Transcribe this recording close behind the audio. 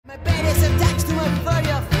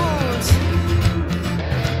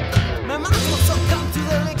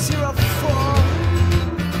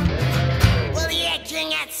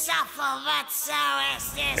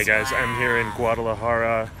Hey guys, I'm here in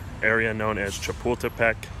Guadalajara, area known as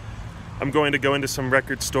Chapultepec. I'm going to go into some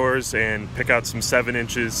record stores and pick out some 7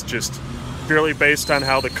 inches, just purely based on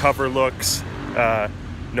how the cover looks.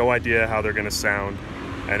 No idea how they're going to sound.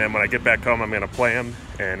 And then when I get back home, I'm going to play them,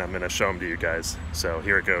 and I'm going to show them to you guys. So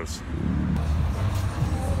here it goes.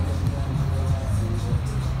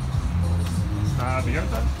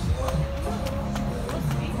 ¿Abierta?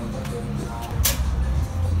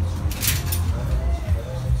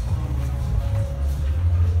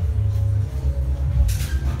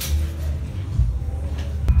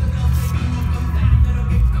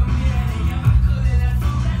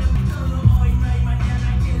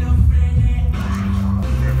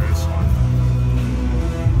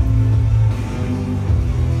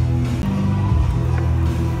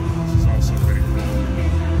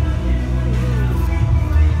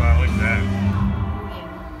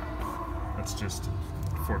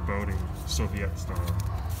 Foreboding Soviet style.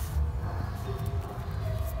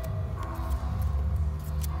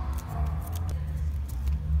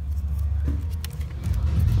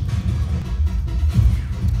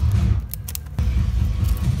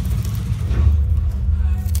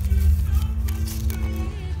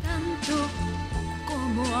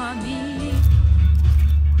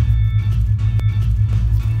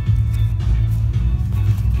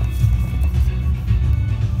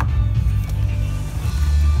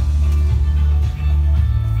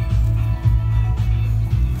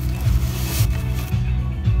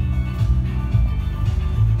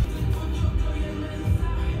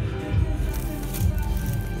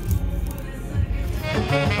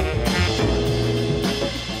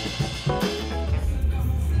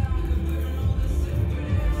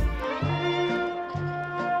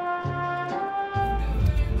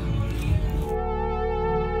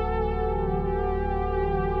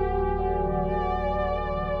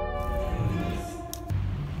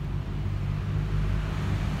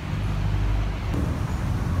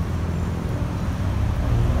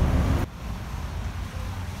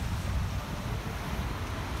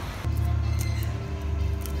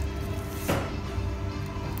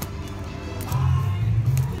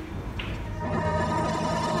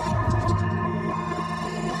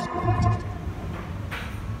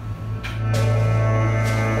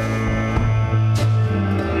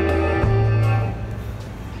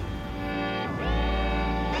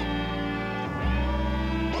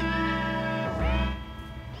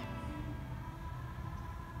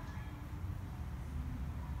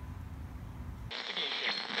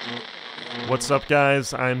 What's up,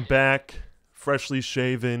 guys? I'm back, freshly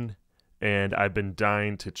shaven, and I've been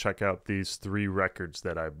dying to check out these 3 records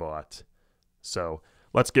that I bought. So,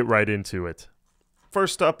 let's get right into it.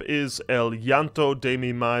 First up is El Llanto de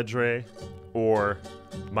mi Madre, or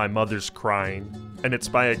My Mother's Crying, and it's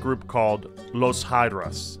by a group called Los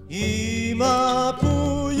Jairas.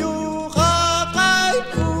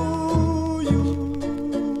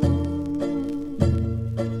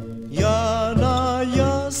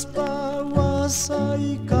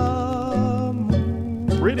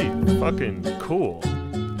 Pretty fucking cool.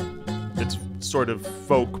 It's sort of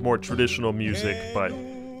folk, more traditional music, but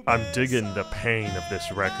I'm digging the pain of this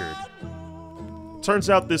record. Turns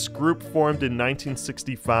out this group formed in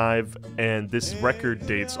 1965, and this record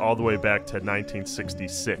dates all the way back to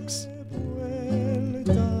 1966.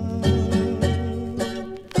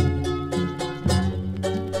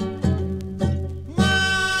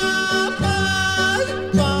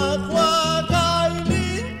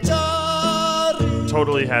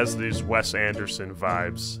 Totally has these Wes Anderson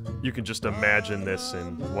vibes. You can just imagine this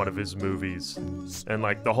in one of his movies. And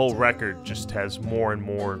like the whole record just has more and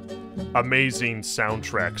more amazing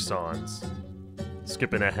soundtrack songs.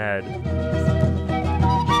 Skipping ahead.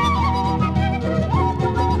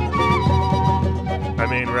 I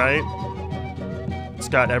mean, right? It's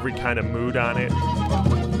got every kind of mood on it.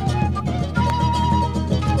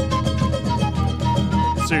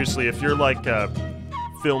 Seriously, if you're like a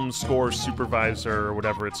film score supervisor or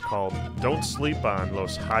whatever it's called, don't sleep on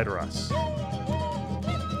Los Jairas.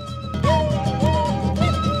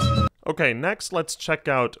 Okay, next let's check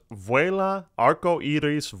out Vuela, Arco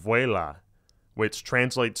Iris Vuela, which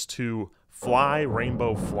translates to Fly,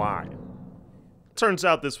 Rainbow Fly. Turns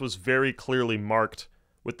out this was very clearly marked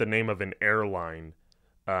with the name of an airline,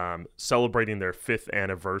 celebrating their 5th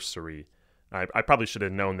anniversary. I probably should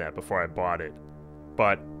have known that before I bought it,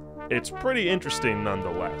 but it's pretty interesting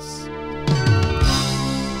nonetheless.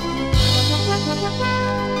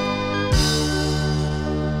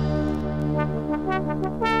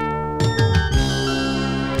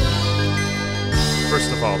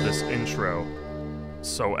 First of all, this intro,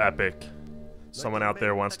 so epic. someone out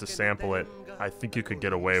there wants to sample it, I think you could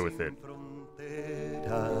get away with it.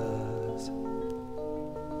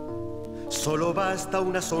 Solo basta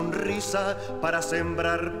una sonrisa para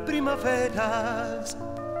sembrar primaveras.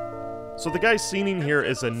 So the guy singing here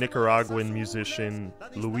is a Nicaraguan musician,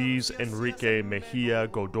 Luis Enrique Mejía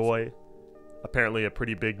Godoy. Apparently a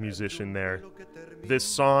pretty big musician there. This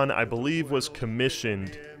song, I believe, was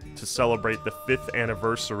commissioned to celebrate the 5th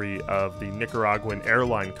anniversary of the Nicaraguan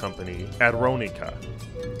airline company, Aeronica.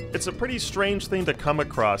 It's a pretty strange thing to come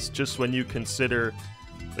across just when you consider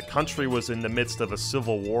the country was in the midst of a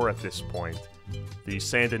civil war at this point. The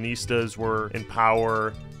Sandinistas were in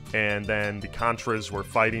power, and then the Contras were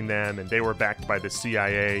fighting them, and they were backed by the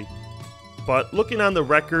CIA. But looking on the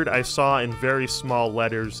record, I saw in very small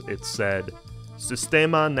letters it said,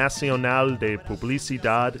 Sistema Nacional de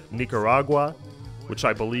Publicidad Nicaragua, which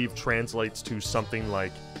I believe translates to something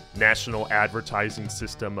like National Advertising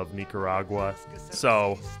System of Nicaragua.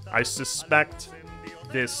 So I suspect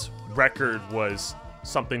this record was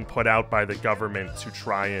something put out by the government to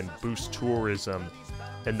try and boost tourism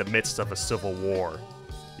in the midst of a civil war.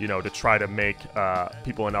 You know, to try to make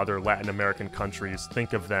people in other Latin American countries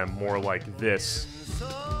think of them more like this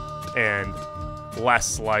and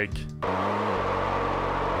less like,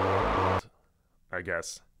 I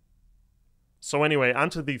guess. So anyway,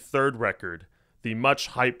 onto the third record, the much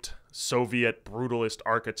hyped Soviet brutalist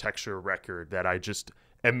architecture record that I just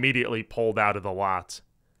immediately pulled out of the lot.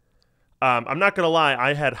 I'm not gonna lie,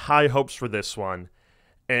 I had high hopes for this one,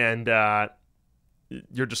 and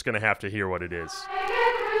you're just gonna have to hear what it is.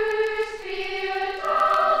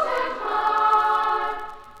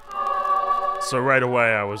 So right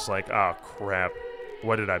away I was like, oh crap,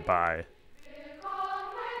 what did I buy?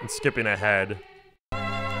 And skipping ahead.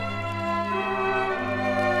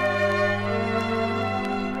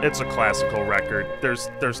 It's a classical record.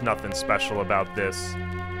 There's nothing special about this.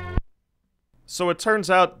 So it turns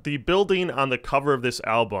out the building on the cover of this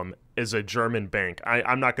album is a German bank.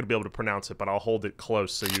 I'm not going to be able to pronounce it, but I'll hold it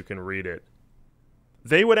close so you can read it.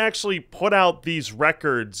 They would actually put out these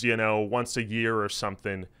records, you know, once a year or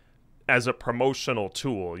something as a promotional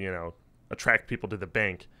tool, you know, attract people to the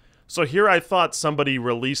bank. So here I thought somebody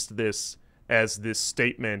released this as this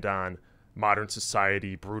statement on modern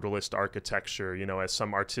society, brutalist architecture, you know, as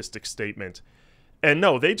some artistic statement. And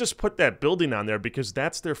no, they just put that building on there because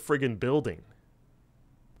that's their friggin' building.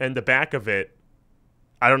 And the back of it,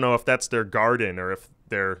 I don't know if that's their garden or if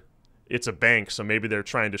it's a bank, so maybe they're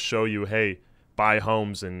trying to show you, hey, buy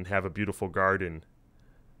homes and have a beautiful garden.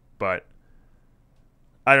 But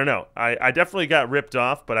I don't know. I definitely got ripped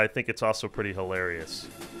off, but I think it's also pretty hilarious.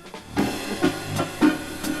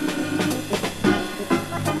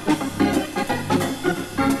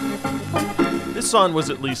 This song was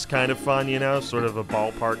at least kind of fun, you know, sort of a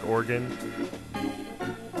ballpark organ.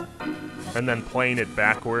 And then playing it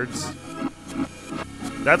backwards.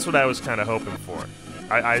 That's what I was kind of hoping for.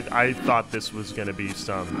 I thought this was going to be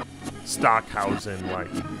some Stockhausen, like,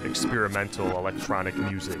 experimental electronic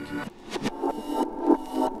music.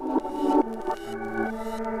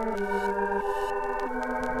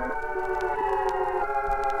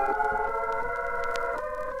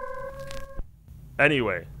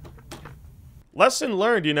 Anyway, lesson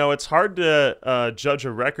learned, you know, it's hard to judge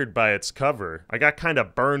a record by its cover. I got kind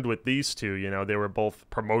of burned with these two, you know, they were both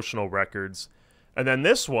promotional records. And then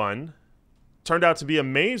this one turned out to be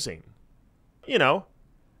amazing. You know,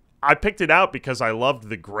 I picked it out because I loved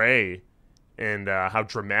the gray and how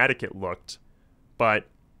dramatic it looked. But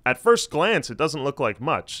at first glance, it doesn't look like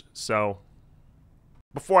much. So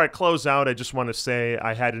before I close out, I just want to say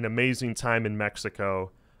I had an amazing time in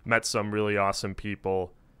Mexico. Met some really awesome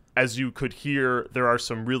people. As you could hear, there are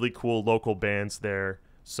some really cool local bands there,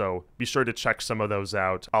 so be sure to check some of those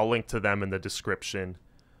out. I'll link to them in the description.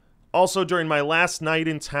 Also, during my last night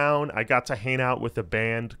in town, I got to hang out with a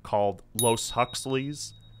band called Los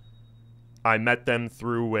Huxleys. I met them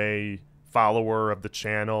through a follower of the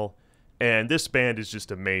channel, and this band is just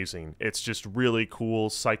amazing. It's just really cool,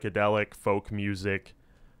 psychedelic folk music.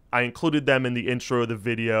 I included them in the intro of the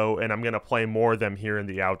video, and I'm going to play more of them here in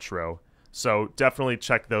the outro. So definitely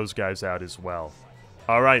check those guys out as well.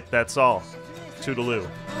 Alright, that's all. Toodaloo.